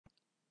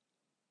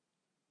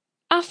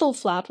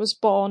Æthelflaed was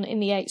born in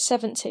the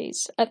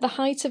 870s, at the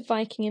height of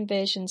Viking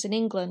invasions in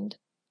England.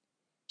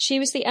 She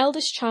was the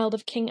eldest child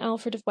of King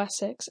Alfred of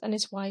Wessex and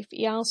his wife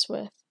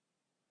Ælfwyn.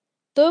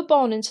 Though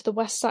born into the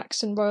West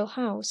Saxon royal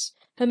house,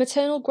 her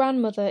maternal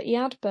grandmother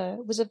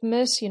Eadbert was of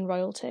Mercian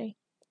royalty.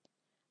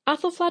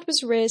 Æthelflaed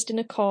was raised in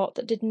a court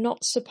that did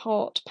not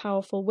support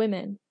powerful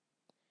women.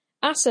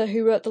 Asser,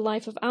 who wrote the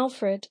life of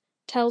Alfred,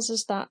 tells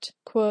us that,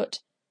 quote,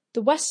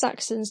 "The West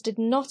Saxons did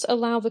not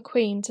allow the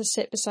queen to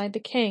sit beside the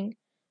king,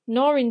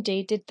 nor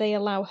indeed did they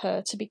allow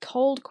her to be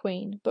called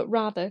queen, but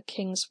rather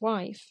king's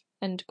wife."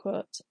 End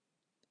quote.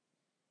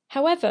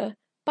 However,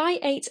 by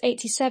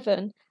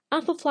 887,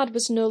 Æthelflaed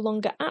was no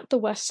longer at the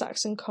West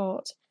Saxon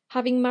court,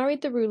 having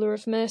married the ruler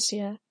of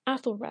Mercia,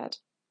 Æthelred.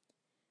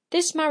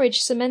 This marriage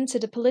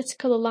cemented a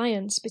political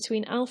alliance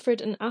between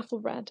Alfred and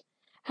Æthelred,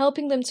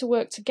 helping them to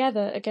work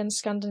together against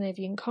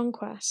Scandinavian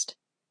conquest.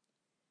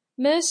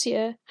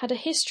 Mercia had a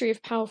history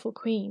of powerful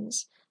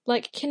queens,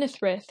 like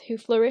Kynethryth, who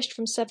flourished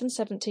from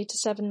 770 to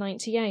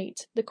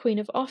 798, the Queen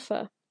of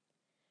Offa.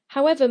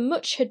 However,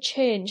 much had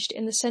changed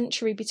in the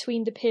century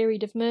between the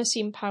period of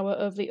Mercian power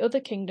over the other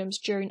kingdoms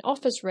during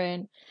Offa's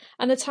reign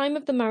and the time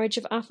of the marriage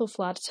of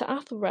Æthelflaed to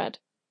Æthelred.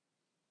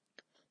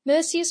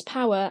 Mercia's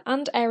power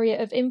and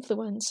area of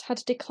influence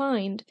had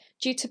declined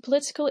due to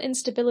political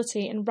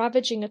instability and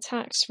ravaging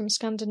attacks from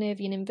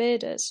Scandinavian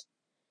invaders.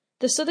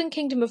 The southern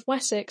kingdom of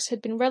Wessex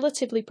had been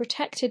relatively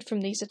protected from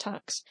these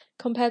attacks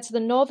compared to the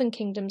northern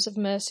kingdoms of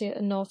Mercia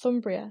and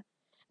Northumbria,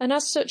 and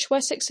as such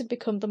Wessex had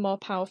become the more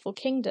powerful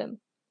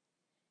kingdom.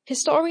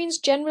 Historians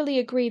generally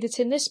agree that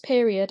in this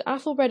period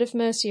Æthelred of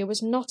Mercia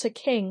was not a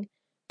king,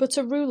 but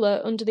a ruler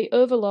under the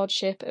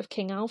overlordship of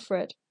King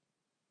Alfred.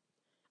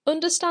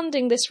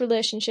 Understanding this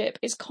relationship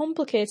is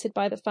complicated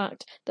by the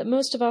fact that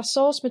most of our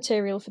source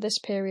material for this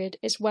period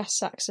is West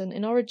Saxon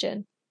in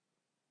origin.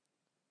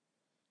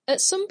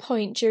 At some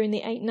point during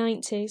the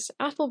 890s,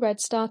 Æthelred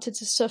started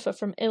to suffer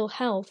from ill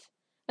health,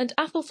 and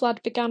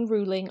Æthelflaed began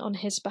ruling on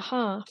his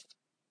behalf.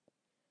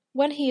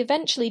 When he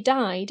eventually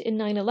died in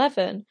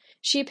 911,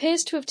 she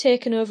appears to have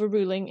taken over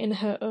ruling in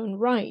her own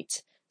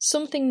right,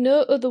 something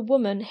no other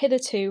woman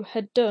hitherto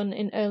had done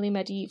in early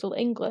medieval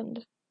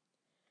England.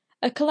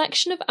 A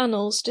collection of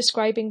annals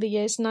describing the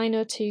years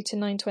 902 to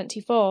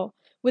 924,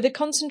 with a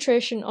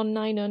concentration on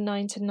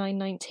 909 to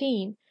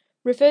 919,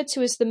 referred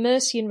to as the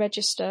Mercian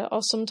Register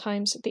or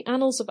sometimes the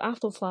Annals of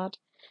Æthelflaed,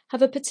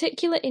 have a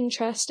particular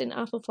interest in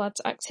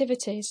Æthelflaed's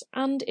activities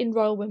and in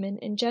royal women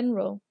in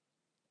general.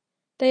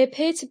 They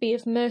appear to be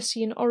of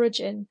Mercian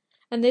origin,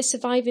 and they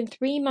survive in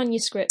 3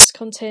 manuscripts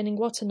containing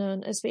what are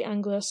known as the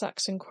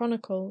Anglo-Saxon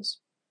Chronicles.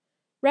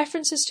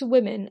 References to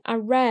women are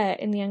rare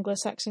in the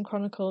Anglo-Saxon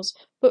Chronicles,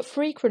 but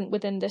frequent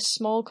within this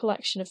small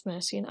collection of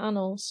Mercian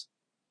annals.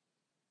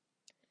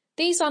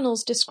 These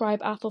annals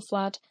describe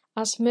Æthelflaed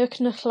as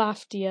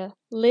Merchnachlafdia,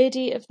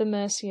 Lady of the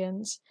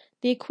Mercians,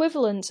 the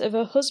equivalent of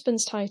her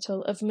husband's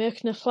title of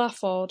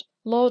Merchnachlaford,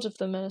 Lord of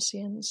the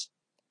Mercians.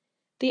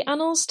 The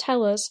annals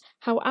tell us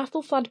how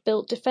Æthelflaed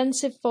built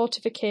defensive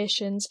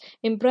fortifications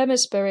in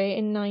Bremesbury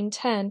in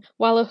 910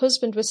 while her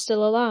husband was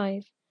still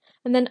alive,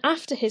 and then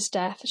after his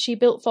death she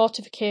built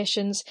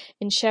fortifications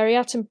in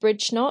Sheriat and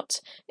Bridgenot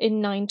in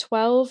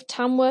 912,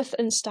 Tamworth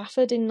and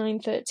Stafford in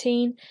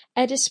 913,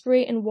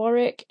 Edisbury and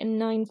Warwick in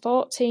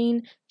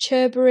 914,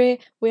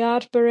 Cherbury,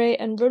 Weardbury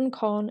and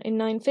Runcorn in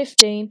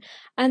 915,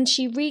 and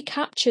she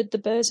recaptured the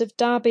burghs of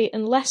Derby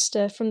and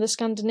Leicester from the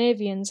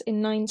Scandinavians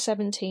in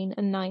 917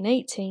 and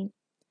 918.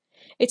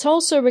 It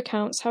also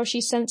recounts how she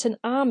sent an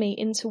army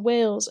into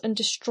Wales and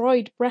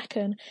destroyed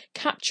Brecon,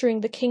 capturing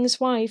the king's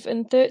wife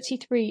and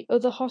 33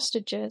 other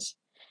hostages.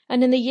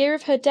 And in the year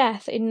of her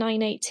death in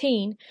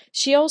 918,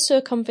 she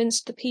also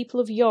convinced the people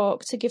of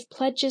York to give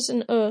pledges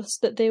and oaths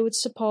that they would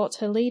support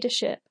her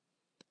leadership.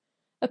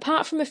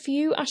 Apart from a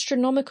few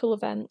astronomical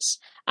events,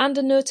 and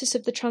a notice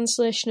of the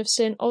translation of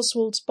St.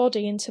 Oswald's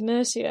body into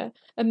Mercia,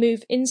 a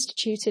move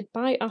instituted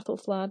by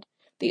Æthelflaed,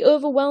 the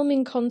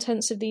overwhelming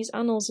contents of these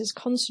annals is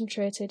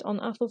concentrated on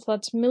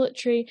Æthelflaed's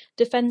military,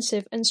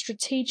 defensive and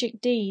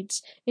strategic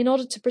deeds in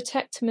order to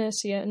protect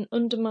Mercia and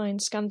undermine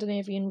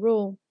Scandinavian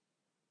rule.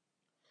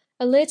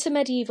 A later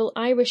medieval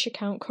Irish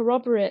account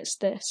corroborates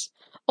this,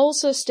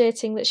 also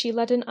stating that she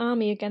led an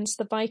army against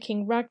the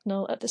Viking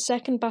Ragnall at the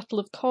Second Battle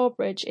of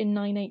Corbridge in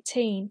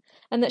 918,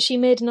 and that she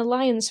made an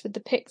alliance with the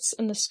Picts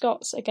and the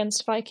Scots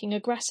against Viking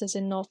aggressors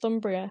in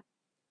Northumbria.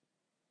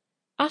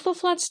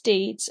 Æthelflaed's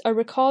deeds are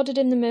recorded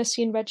in the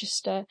Mercian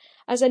Register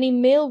as any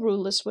male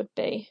rulers would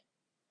be.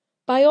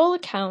 By all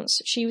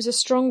accounts, she was a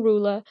strong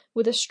ruler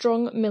with a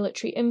strong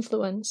military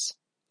influence.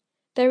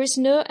 There is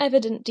no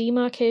evident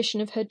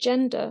demarcation of her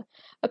gender,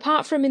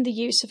 apart from in the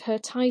use of her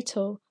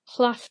title,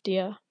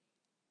 Hlafdia.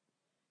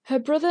 Her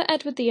brother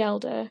Edward the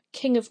Elder,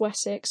 King of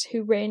Wessex,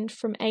 who reigned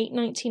from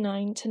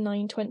 899 to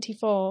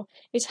 924,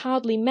 is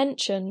hardly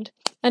mentioned,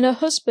 and her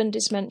husband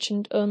is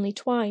mentioned only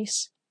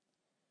twice.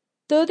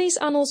 Though these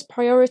annals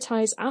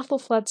prioritise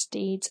Æthelflaed's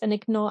deeds and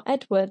ignore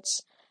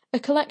Edward's, a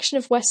collection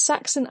of West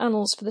Saxon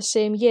annals for the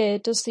same year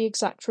does the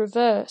exact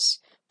reverse,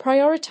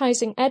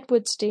 prioritising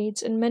Edward's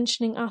deeds and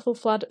mentioning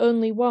Æthelflaed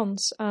only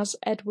once as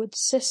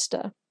Edward's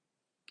sister.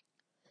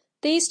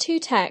 These two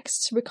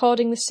texts,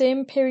 recording the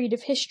same period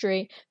of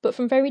history but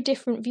from very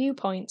different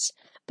viewpoints,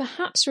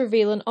 perhaps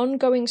reveal an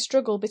ongoing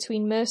struggle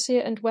between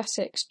Mercia and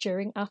Wessex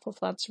during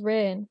Æthelflaed's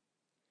reign.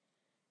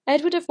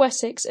 Edward of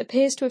Wessex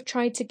appears to have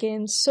tried to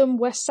gain some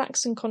West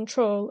Saxon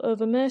control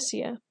over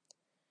Mercia.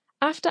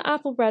 After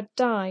Æthelred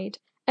died,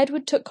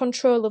 Edward took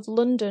control of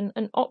London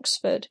and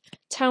Oxford,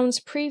 towns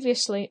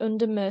previously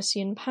under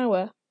Mercian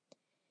power.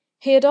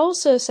 He had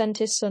also sent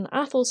his son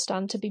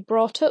Athelstan to be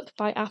brought up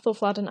by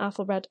Æthelflaed and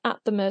Æthelred at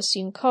the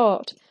Mercian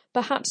court,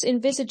 perhaps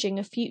envisaging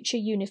a future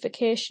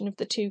unification of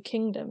the two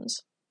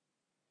kingdoms.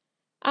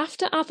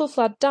 After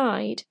Æthelflaed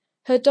died,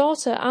 her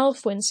daughter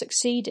Ælfwyn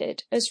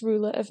succeeded as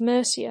ruler of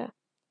Mercia.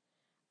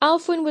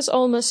 Ælfwyn was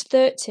almost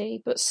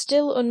 30, but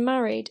still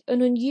unmarried,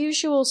 an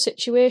unusual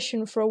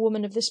situation for a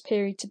woman of this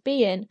period to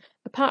be in,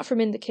 apart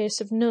from in the case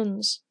of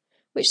nuns,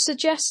 which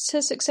suggests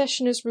her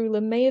succession as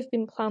ruler may have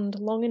been planned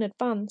long in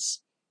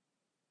advance.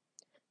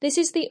 This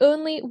is the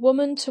only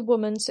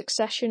woman-to-woman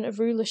succession of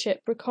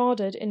rulership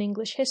recorded in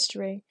English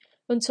history,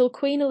 until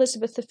Queen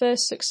Elizabeth I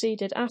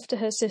succeeded after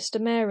her sister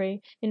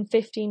Mary in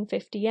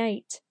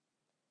 1558.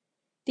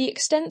 The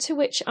extent to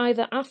which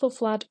either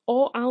Æthelflaed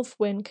or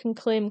Ælfwyn can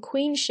claim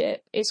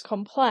queenship is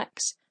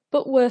complex,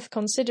 but worth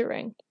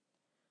considering.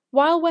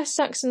 While West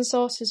Saxon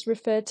sources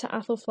referred to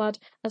Æthelflaed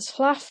as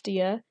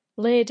Hlafdia,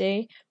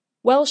 lady,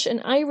 Welsh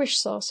and Irish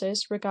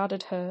sources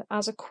regarded her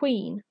as a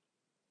queen.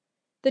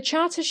 The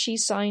charters she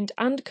signed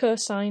and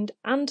co-signed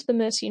and the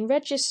Mercian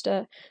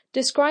Register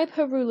describe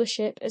her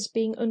rulership as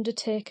being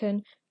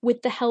undertaken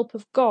with the help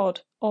of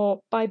God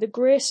or by the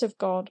grace of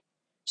God,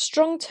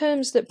 strong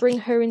terms that bring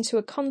her into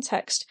a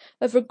context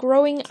of a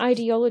growing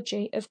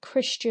ideology of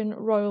Christian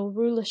royal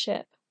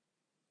rulership.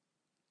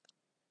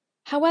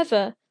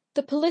 However,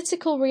 the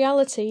political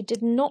reality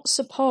did not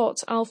support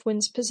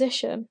Ælfwyn's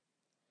position.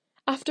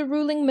 After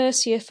ruling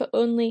Mercia for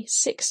only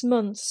 6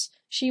 months,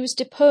 she was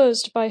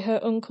deposed by her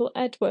uncle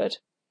Edward.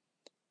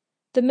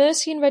 The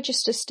Mercian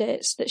Register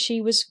states that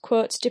she was,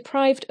 quote,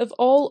 deprived of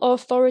all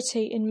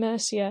authority in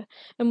Mercia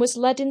and was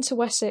led into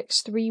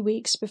Wessex 3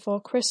 weeks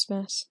before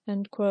Christmas,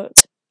 end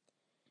quote.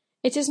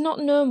 It is not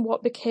known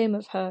what became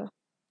of her.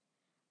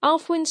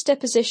 Ælfwyn's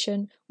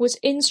deposition was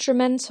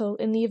instrumental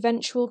in the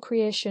eventual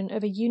creation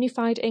of a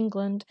unified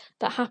England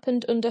that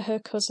happened under her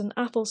cousin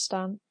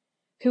Athelstan,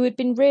 who had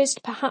been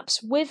raised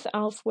perhaps with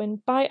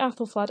Ælfwyn by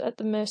Æthelflaed at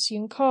the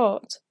Mercian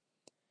court.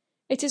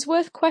 It is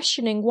worth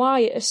questioning why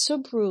a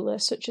sub-ruler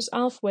such as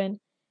Ælfwyn,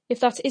 if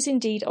that is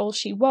indeed all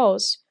she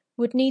was,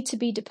 would need to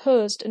be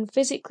deposed and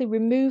physically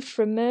removed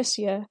from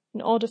Mercia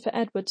in order for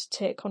Edward to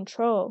take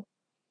control.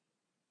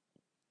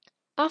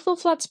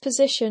 Æthelflaed's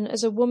position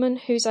as a woman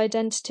whose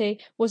identity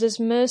was as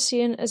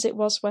Mercian as it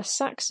was West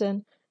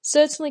Saxon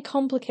certainly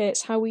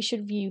complicates how we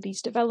should view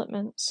these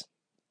developments.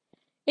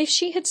 If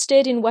she had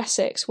stayed in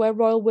Wessex, where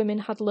royal women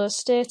had low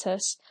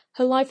status,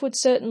 her life would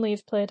certainly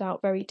have played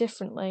out very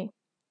differently.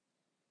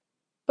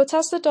 But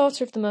as the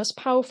daughter of the most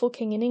powerful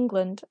king in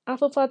England,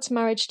 Æthelflaed's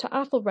marriage to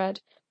Æthelred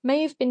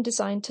may have been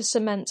designed to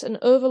cement an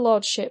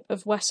overlordship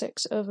of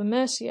Wessex over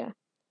Mercia.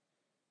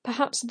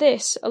 Perhaps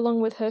this,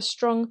 along with her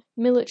strong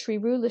military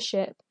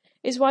rulership,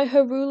 is why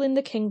her rule in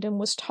the kingdom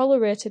was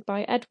tolerated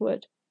by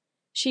Edward.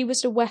 She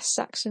was a West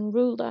Saxon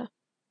ruler.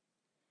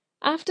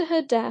 After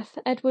her death,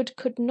 Edward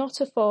could not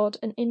afford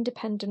an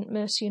independent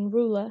Mercian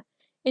ruler,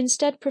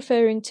 instead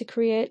preferring to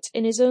create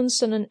in his own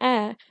son and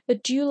heir a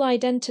dual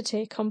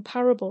identity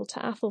comparable to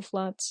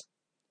Æthelflaed's.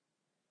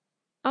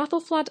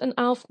 Æthelflaed and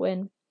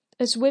Ælfwyn,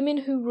 as women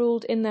who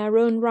ruled in their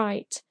own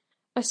right,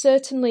 are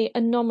certainly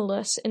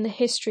anomalous in the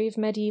history of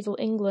medieval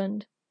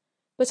England,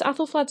 but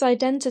Æthelflaed's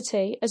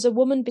identity as a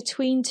woman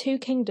between two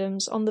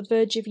kingdoms on the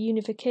verge of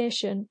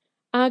unification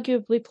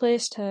arguably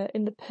placed her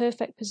in the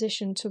perfect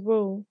position to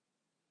rule.